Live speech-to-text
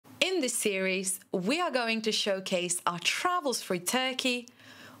In this series, we are going to showcase our travels through Turkey,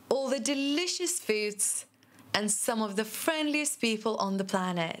 all the delicious foods, and some of the friendliest people on the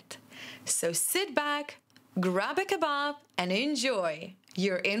planet. So sit back, grab a kebab, and enjoy.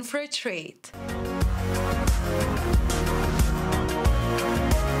 You're in for a treat.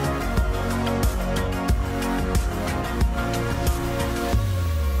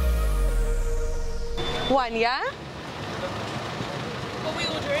 One, yeah? What are we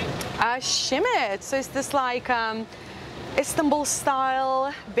ordering? Shimit. So it's this like Istanbul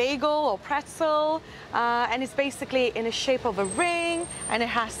style bagel or pretzel, and it's basically in the shape of a ring, and it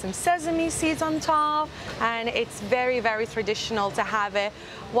has some sesame seeds on top, and it's very, very traditional to have it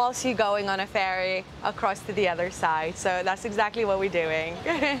whilst you're going on a ferry across to the other side. So that's exactly what we're doing.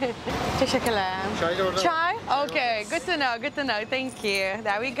 Teşekkürler. Chai? Okay, good to know, good to know. Thank you.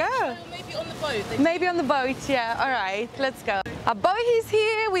 There we go. So maybe on the boat. Maybe on the boat, yeah. All right, let's go. Our boat is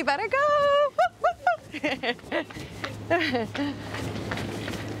here, we better go.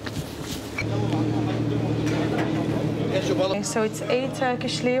 Okay, so it's 8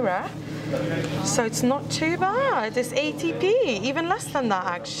 Turkish lira. So it's not too bad. It's 80p, even less than that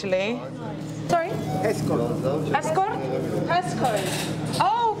actually. Sorry? Escort. Escort? Escort.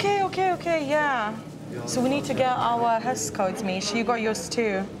 Oh, okay, yeah. So we need to get our HES codes, Mish. You got yours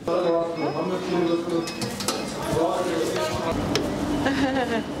too.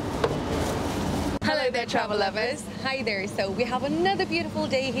 Hello there, travel lovers. Hi there. So we have another beautiful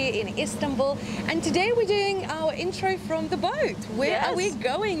day here in Istanbul, and today we're doing our intro from the boat. Where are we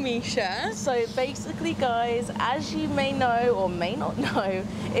going, Misha? So basically, guys, as you may know or may not know,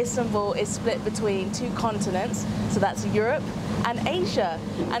 Istanbul is split between two continents. So that's Europe and Asia.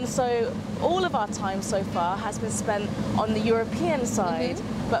 And so all of our time so far has been spent on the European side.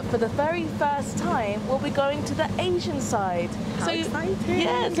 But for the very first time, we'll be going to the Asian side. How exciting!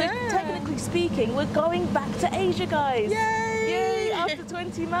 Yeah, so technically speaking, we're going back to Asia, guys. Yay! Yay! After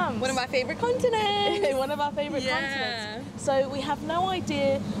 20 months. One of my favorite continents. One of our favorite continents. So we have no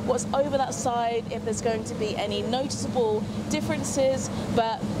idea what's over that side, if there's going to be any noticeable differences,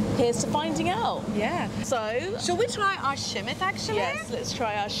 but here's to finding out. Yeah. So, shall we try our shimit actually? yes, let's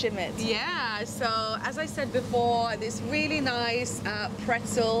try our shimit. Yeah, so as I said before, this really nice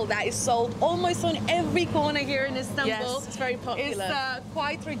pretzel that is sold almost on every corner here in Istanbul. Yes, it's very popular. It's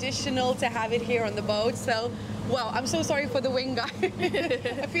quite traditional to have it here on the boat. So, well, I'm so sorry for the wing guy.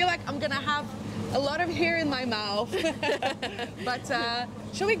 I feel like I'm gonna have a lot of hair in my mouth. But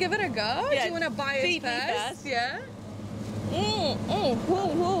shall we give it a go? Yeah, do you want to buy it first? Yeah.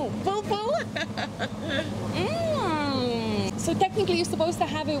 So technically you're supposed to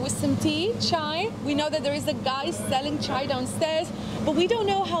have it with some tea, chai. We know that there is a guy selling chai downstairs, but we don't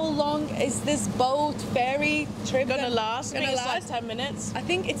know how long is this boat ferry trip Gonna last? Gonna It's last. like 10 minutes. I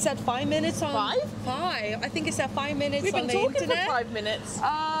think it's at 5 minutes on 5? 5. I think it's at 5 minutes We've on been the talking internet. for 5 minutes.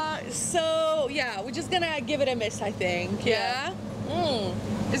 So yeah, we're just gonna give it a miss, I think. Yeah.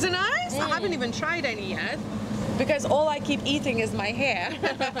 Is it nice? I haven't even tried any yet because all I keep eating is my hair.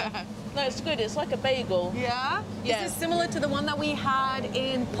 No, it's good. It's like a bagel. Yeah? Yeah. Is this similar to the one that we had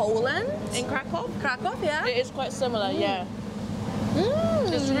in Poland? In Krakow? Krakow, yeah? It is quite similar, yeah.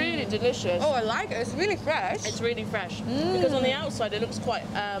 It's really delicious. Oh, I like it. It's really fresh. It's really fresh. Because on the outside it looks quite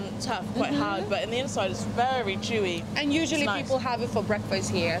tough, quite hard, but in the inside it's very chewy. And usually It's nice. people have it for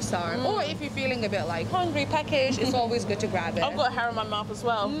breakfast here, so. Or if you're feeling a bit like hungry, package, it's always good to grab it. I've got hair in my mouth as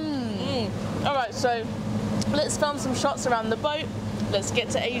well. All right, so let's film some shots around the boat. Let's get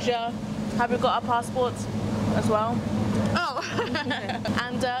to Asia. Have we got our passports as well? Oh.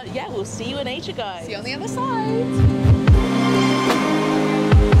 And yeah, we'll see you in Asia, guys. See you on the other side.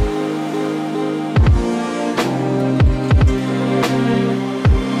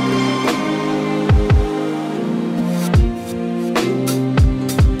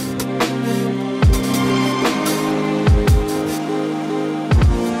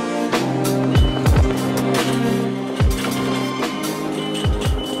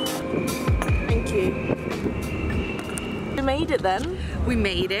 Then We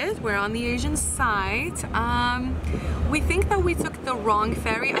made it. We're on the Asian side. We think that we took the wrong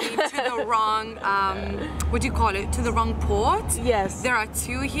ferry, to the wrong, what do you call it, to the wrong port. Yes. There are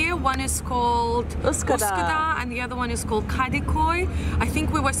two here. One is called Üsküdar and the other one is called Kadıköy. I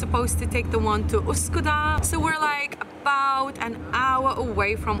think we were supposed to take the one to Üsküdar. So we're like about an hour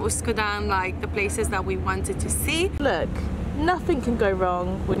away from Üsküdar, like the places that we wanted to see. Look, nothing can go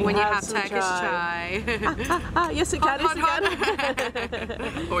wrong when you have some Turkish chai. Yes, it can. Hot,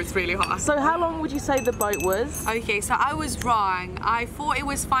 Yes, Oh, it's really hot. So how long would you say the boat was? Okay, so I was wrong. I thought it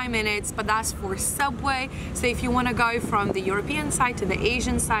was 5 minutes, but that's for subway. So if you want to go from the European side to the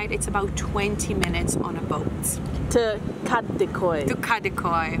Asian side, it's about 20 minutes on a boat. To Kadikoy. To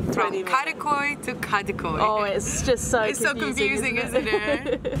Kadikoy. From Kadikoy to Kadikoy. Oh, it's just so it's confusing, isn't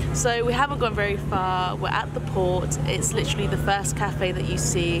it? So we haven't gone very far. We're at the port. It's literally the first cafe that you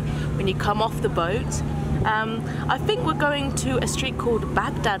see when you come off the boat. I think we're going to a street called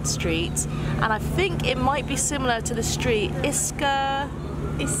Baghdad Street, and I think it might be similar to the street Istiklal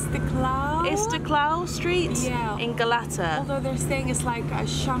Street in Galata. Although they're saying it's like a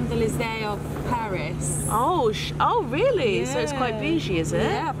Champs-Élysées of Paris. Oh really? Yeah. So it's quite bougie, is it?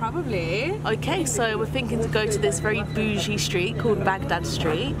 Yeah, probably. Okay, so we're thinking to go to this very bougie street called Baghdad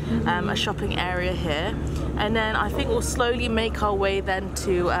Street, a shopping area here. And then I think we'll slowly make our way then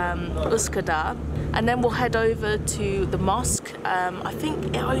to Üsküdar. And then we'll head over to the mosque. I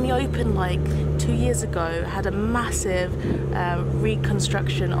think it only opened like 2 years ago, had a massive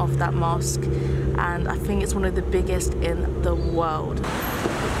reconstruction of that mosque, and I think it's one of the biggest in the world.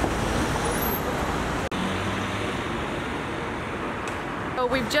 So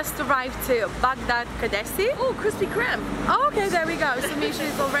we've just arrived to Baghdad Kadesi. Oh, Krispy Kreme. Oh, okay, there we go. So Misha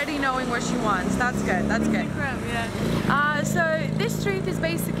is already knowing what she wants. That's good, that's good. Kreme, yeah. So this street is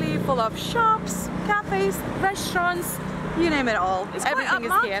basically full of shops, cafes, restaurants, you name it all. It's Everything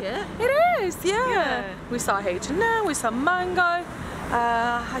quite is here. upmarket. It is, yeah. We saw H&M, we saw Mango.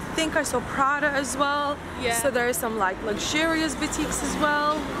 I think I saw Prada as well. Yeah. So there are some like luxurious boutiques as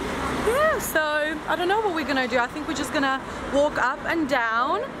well. Yeah, so I don't know what we're gonna do. I think we're just gonna walk up and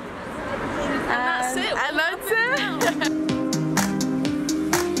down. And that's it. And that's it.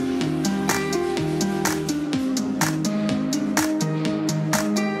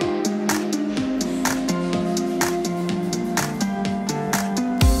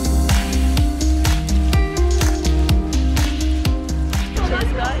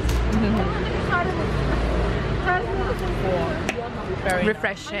 Very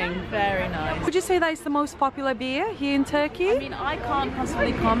Refreshing. Very nice. Would you say that is the most popular beer here in Turkey? I mean, I can't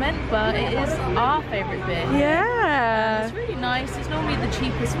possibly comment, but it is our favourite beer. Yeah. It's really nice. It's normally the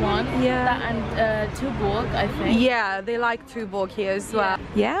cheapest one. Yeah. That and Tuborg, I think. Yeah, they like Tuborg here as well.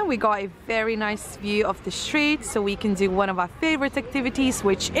 Yeah, we got a very nice view of the street, so we can do one of our favorite activities,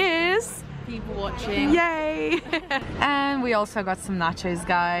 which is People watching. yay! And we also got some nachos,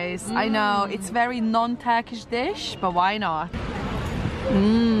 guys. I know it's very non-Turkish dish, but why not?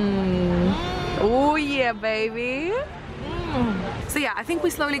 Oh yeah, baby. So yeah, I think we're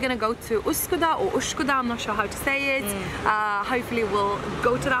slowly gonna go to Üsküdar or Üsküdar, I'm not sure how to say it. Hopefully we'll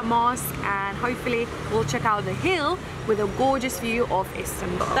go to that mosque, and hopefully we'll check out the hill with a gorgeous view of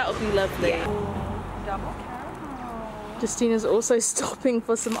Istanbul. That would be lovely. Yeah. Justina's also stopping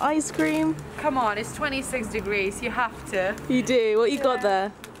for some ice cream. Come on, it's 26 degrees, you have to. You do? What you got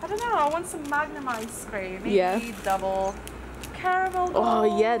there? I don't know, I want some Magnum ice cream. Maybe Yeah. double caramel. Oh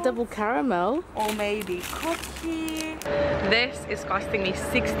yeah, double caramel. Or maybe cookie. This is costing me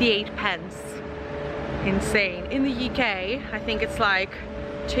 68 pence. Insane. In the UK, I think it's like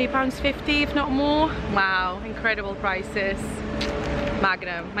 £2.50 if not more. Wow, incredible prices.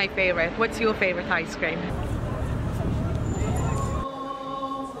 Magnum, my favorite. What's your favorite ice cream?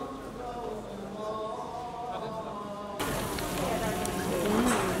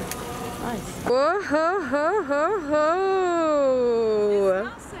 Whoa, ho, ho, ho, ho.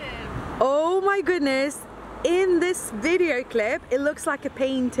 Oh my goodness, in this video clip it looks like a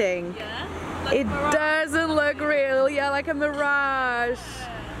painting. Yeah. It doesn't look real, yeah, like a mirage.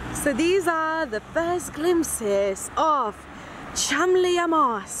 So these are the first glimpses of Çamlıca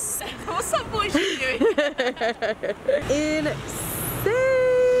Mosque. What's that voice you're doing? Insane!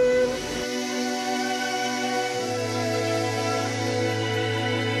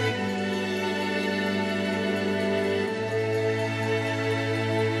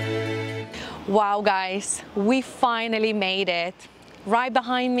 Wow guys, we finally made it. Right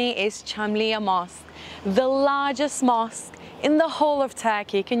behind me is Çamlıca Mosque, the largest mosque in the whole of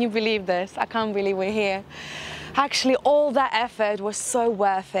Turkey. Can you believe this? I can't believe we're here. Actually, all that effort was so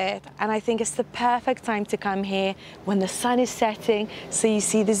worth it, and I think it's the perfect time to come here when the sun is setting, so you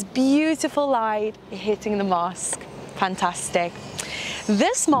see this beautiful light hitting the mosque. Fantastic.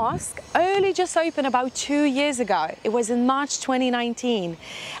 This mosque only just opened about 2 years ago. It was in March 2019,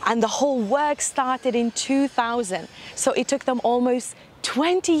 and the whole work started in 2000. So it took them almost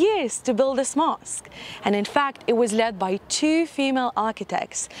 20 years to build this mosque. And in fact, it was led by 2 female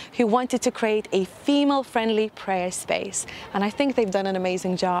architects who wanted to create a female-friendly prayer space. And I think they've done an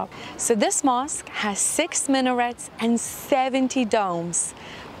amazing job. So this mosque has 6 minarets and 70 domes.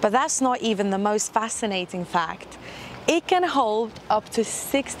 But that's not even the most fascinating fact. It can hold up to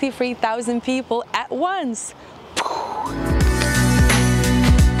 63,000 people at once.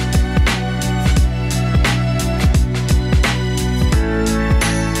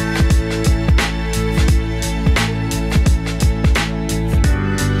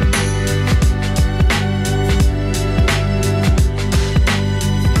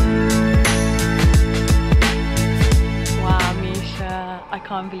 I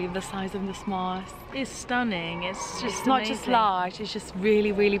can't believe the size of this mosque. It's stunning. It's just not just large, it's just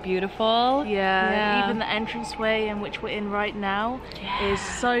really, really beautiful. Yeah. Even the entranceway in which we're in right now is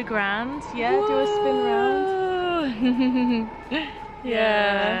so grand. Yeah, Whoa. Do a spin round.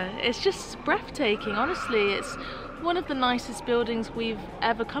 Yeah, it's just breathtaking. Honestly, it's one of the nicest buildings we've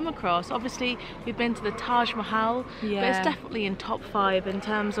ever come across. Obviously, we've been to the Taj Mahal, but it's definitely in top 5 in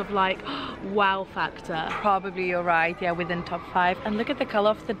terms of like wow factor. Probably you're right, yeah, within top 5. And look at the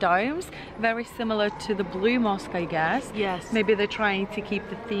color of the domes, very similar to the blue mosque, I guess. Yes. Maybe they're trying to keep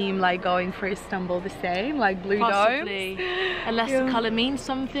the theme like going for Istanbul the same, like blue Possibly. domes. Unless the color means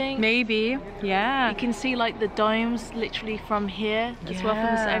something. Maybe, yeah. You can see like the domes literally from here as well,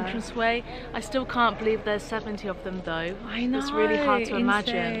 from this entranceway. I still can't believe there's 70 of them though. I know. It's really hard to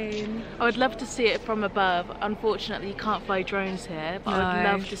imagine. Insane. I would love to see it from above. Unfortunately, you can't fly drones here, but I would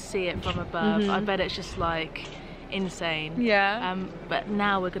love to see it from above. I bet it's just like insane. Yeah. But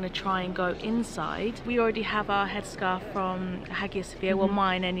now we're going to try and go inside. We already have our headscarf from Hagia Sophia, well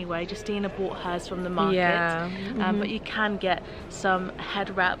mine anyway. Justina bought hers from the market. Yeah. But you can get some head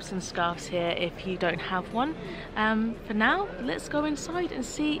wraps and scarves here if you don't have one. For now, let's go inside and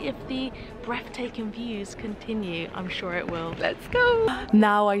see if the breathtaking views continue. I'm sure it will. Let's go.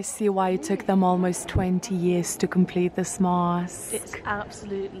 Now I see why it took them almost 20 years to complete this mosque. It's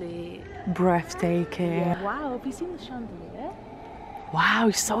absolutely breathtaking. Yeah. Wow, have you seen the chandelier?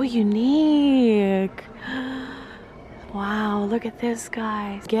 Wow, so unique. Wow, look at this,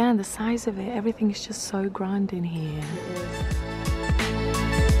 guys. Again, the size of it, everything is just so grand in here. It is.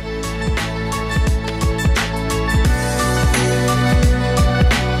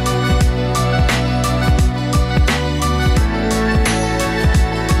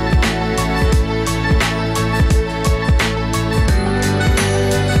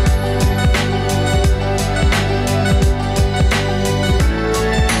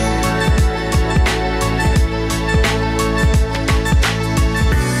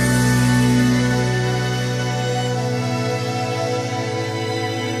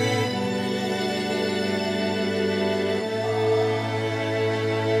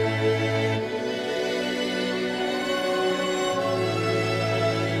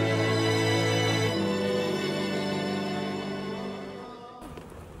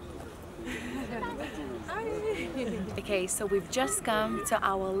 Okay, so we've just come to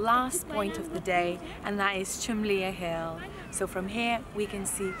our last point of the day, and that is Çamlıca Hill. So from here we can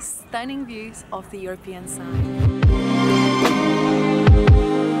see stunning views of the European side.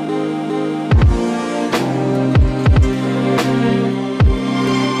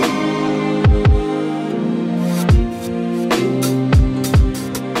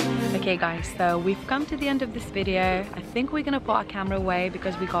 Okay guys, so we've come to the end of this video. I think we're gonna put our camera away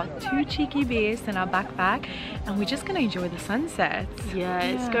because we got 2 cheeky beers in our backpack and we're just gonna enjoy the sunset. Yeah,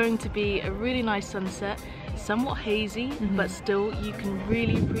 it's going to be a really nice sunset. Somewhat hazy, but still you can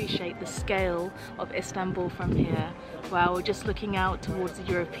really appreciate the scale of Istanbul from here. Wow, we're just looking out towards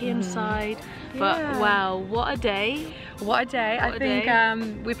the European side, but wow, what a day. What a day. I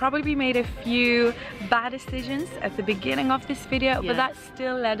think we probably made a few bad decisions at the beginning of this video, but that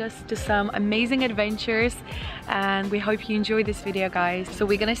still led us to some amazing adventures, and we hope you enjoyed this video, guys. So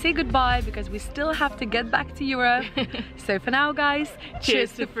we're gonna say goodbye because we still have to get back to Europe. So for now, guys,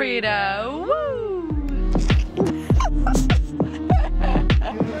 cheers to freedom. Woo!